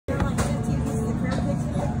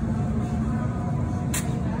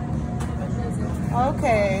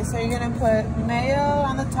Okay, so you're gonna put mayo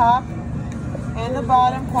on the top and the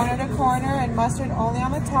bottom, corner to corner, and mustard only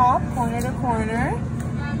on the top, corner to corner.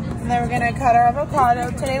 And then we're gonna cut our avocado.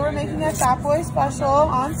 Today we're making a Fat Boy special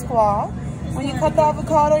on squaw. When you cut the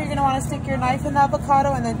avocado, you're gonna wanna stick your knife in the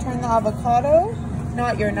avocado and then turn the avocado,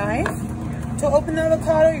 not your knife. To open the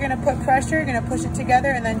avocado, you're gonna put pressure, you're gonna push it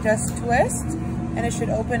together and then just twist, and it should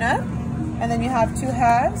open up. And then you have two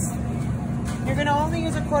halves. You're gonna only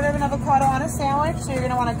use a quarter of an avocado on a sandwich, so you're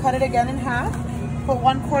gonna wanna cut it again in half, put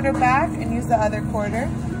one quarter back and use the other quarter.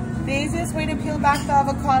 The easiest way to peel back the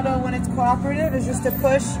avocado when it's cooperative is just to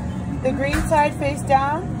push the green side face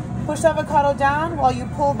down, push the avocado down while you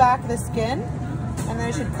pull back the skin, and then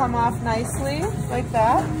it should come off nicely like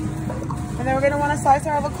that. And then we're gonna wanna slice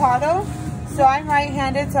our avocado. So I'm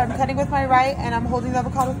right-handed, so I'm cutting with my right and I'm holding the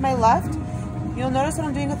avocado with my left. You'll notice what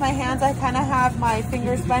I'm doing with my hands, I kind of have my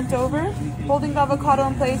fingers bent over, holding the avocado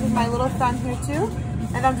in place with my little thumb here too.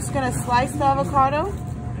 And I'm just gonna slice the avocado.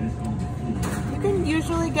 You can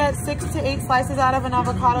usually get 6 to 8 slices out of an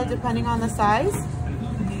avocado depending on the size.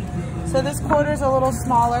 So this quarter is a little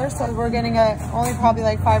smaller, so we're getting only probably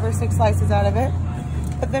like 5 or 6 slices out of it.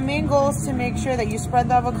 But the main goal is to make sure that you spread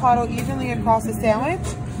the avocado evenly across the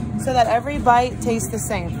sandwich so that every bite tastes the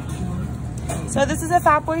same. So this is a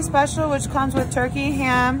Fat Boy special, which comes with turkey,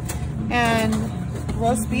 ham, and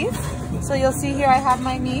roast beef. So you'll see here I have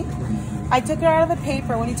my meat. I took it out of the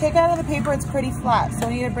paper. When you take it out of the paper, it's pretty flat, so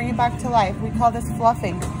we need to bring it back to life. We call this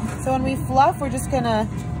fluffing. So when we fluff, we're just gonna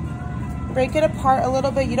break it apart a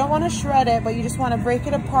little bit. You don't wanna shred it, but you just wanna break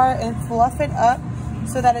it apart and fluff it up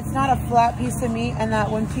so that it's not a flat piece of meat, and that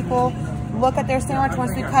when people look at their sandwich,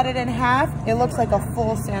 once we cut it in half, it looks like a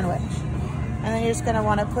full sandwich. And then you're just gonna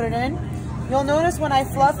wanna put it in. You'll notice when I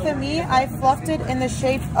fluffed the meat, I fluffed it in the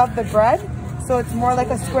shape of the bread, so it's more like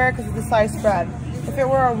a square because it's a sliced bread. If it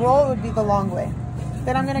were a roll, it would be the long way.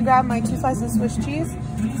 Then I'm gonna grab my 2 slices of Swiss cheese,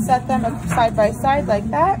 set them side by side like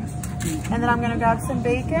that, and then I'm gonna grab some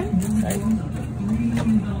bacon.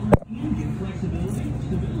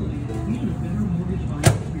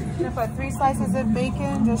 I'm gonna put 3 slices of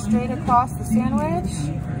bacon just straight across the sandwich,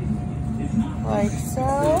 like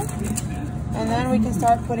so. And then we can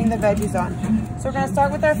start putting the veggies on. So we're gonna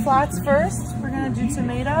start with our flats first. We're gonna do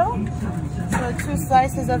tomato. So 2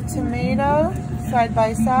 slices of tomato, side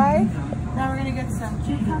by side. Now we're gonna get some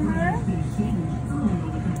cucumber.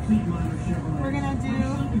 We're gonna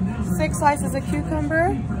do 6 slices of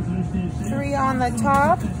cucumber, 3 on the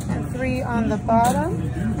top and 3 on the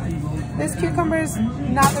bottom. This cucumber is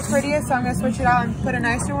not the prettiest, so I'm gonna switch it out and put a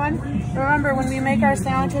nicer one. Remember, when we make our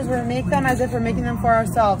sandwiches, we make them as if we're making them for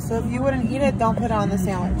ourselves. So if you wouldn't eat it, don't put it on the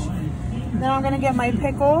sandwich. Then I'm gonna get my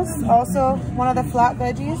pickles, also one of the flat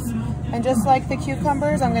veggies. And just like the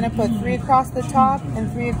cucumbers, I'm gonna put 3 across the top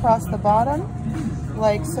and 3 across the bottom,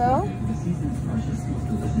 like so.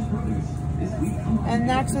 And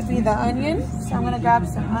next would be the onion. So I'm gonna grab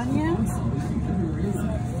some onions,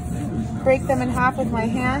 break them in half with my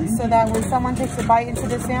hands so that when someone takes a bite into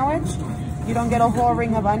the sandwich, you don't get a whole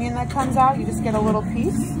ring of onion that comes out, you just get a little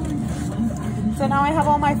piece. So now I have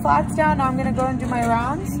all my flats down, now I'm gonna go and do my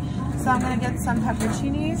rounds. So I'm gonna get some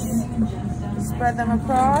pepperoncinis, spread them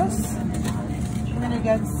across. I'm gonna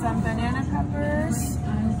get some banana peppers,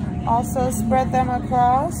 also spread them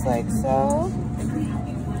across like so.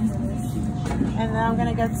 And then I'm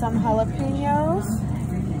gonna get some jalapenos.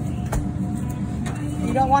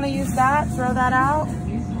 You don't wanna use that, throw that out.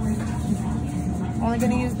 Only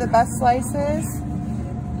gonna use the best slices,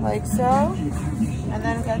 like so. And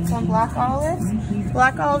then get some black olives.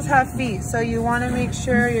 Black olives have feet, so you wanna make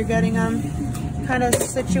sure you're getting them kind of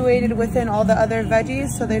situated within all the other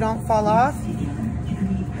veggies so they don't fall off.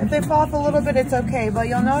 If they fall off a little bit, it's okay, but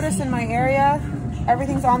you'll notice in my area,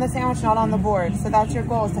 everything's on the sandwich, not on the board. So that's your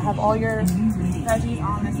goal, is to have all your veggies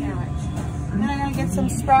on the sandwich. Then I'm gonna get some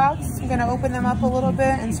sprouts. I'm gonna open them up a little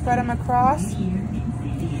bit and spread them across.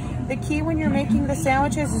 The key when you're making the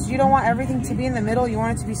sandwiches is you don't want everything to be in the middle, you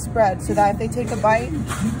want it to be spread so that if they take a bite,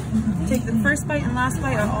 take the first bite and last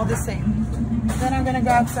bite are all the same. Then I'm gonna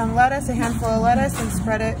grab some lettuce, a handful of lettuce, and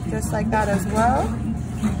spread it just like that as well.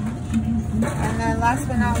 And then last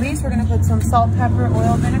but not least, we're gonna put some salt, pepper,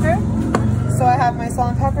 oil, vinegar. So I have my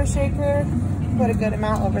salt and pepper shaker, put a good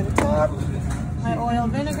amount over the top. My oil,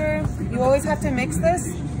 vinegar. You always have to mix this.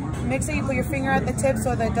 Mix it, you put your finger at the tip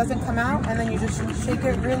so that it doesn't come out, and then you just shake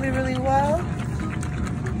it really, really well.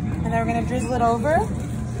 And then we're gonna drizzle it over.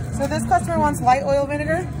 So this customer wants light oil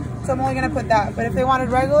vinegar, so I'm only gonna put that. But if they wanted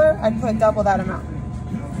regular, I'd put double that amount.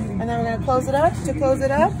 And then we're gonna close it up. To close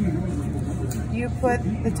it up, you put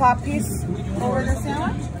the top piece over the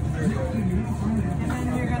sandwich. And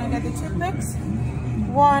then you're gonna get the toothpicks,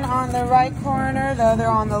 one on the right corner, the other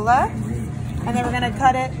on the left, and then we're gonna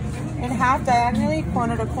cut it in half diagonally,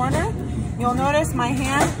 corner to corner. You'll notice my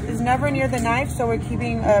hand is never near the knife, so we're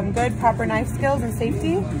keeping good, proper knife skills and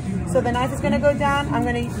safety. So the knife is gonna go down. I'm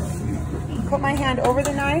gonna put my hand over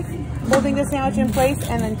the knife, holding the sandwich in place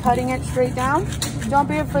and then cutting it straight down. Don't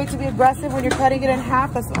be afraid to be aggressive when you're cutting it in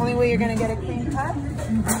half. That's the only way you're gonna get a clean cut.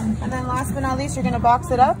 And then last but not least, you're gonna box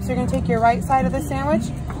it up. So you're gonna take your right side of the sandwich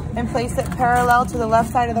and place it parallel to the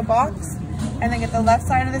left side of the box. And then get the left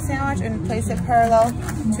side of the sandwich and place it parallel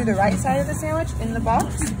to the right side of the sandwich in the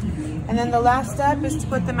box. And then the last step is to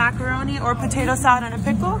put the macaroni or potato salad on a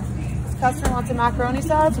pickle. This customer wants a macaroni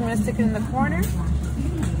salad, so I'm gonna stick it in the corner.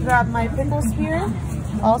 Grab my pickle spear,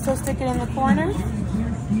 also stick it in the corner,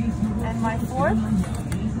 and my fork,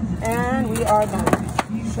 and we are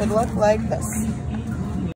done. Should look like this.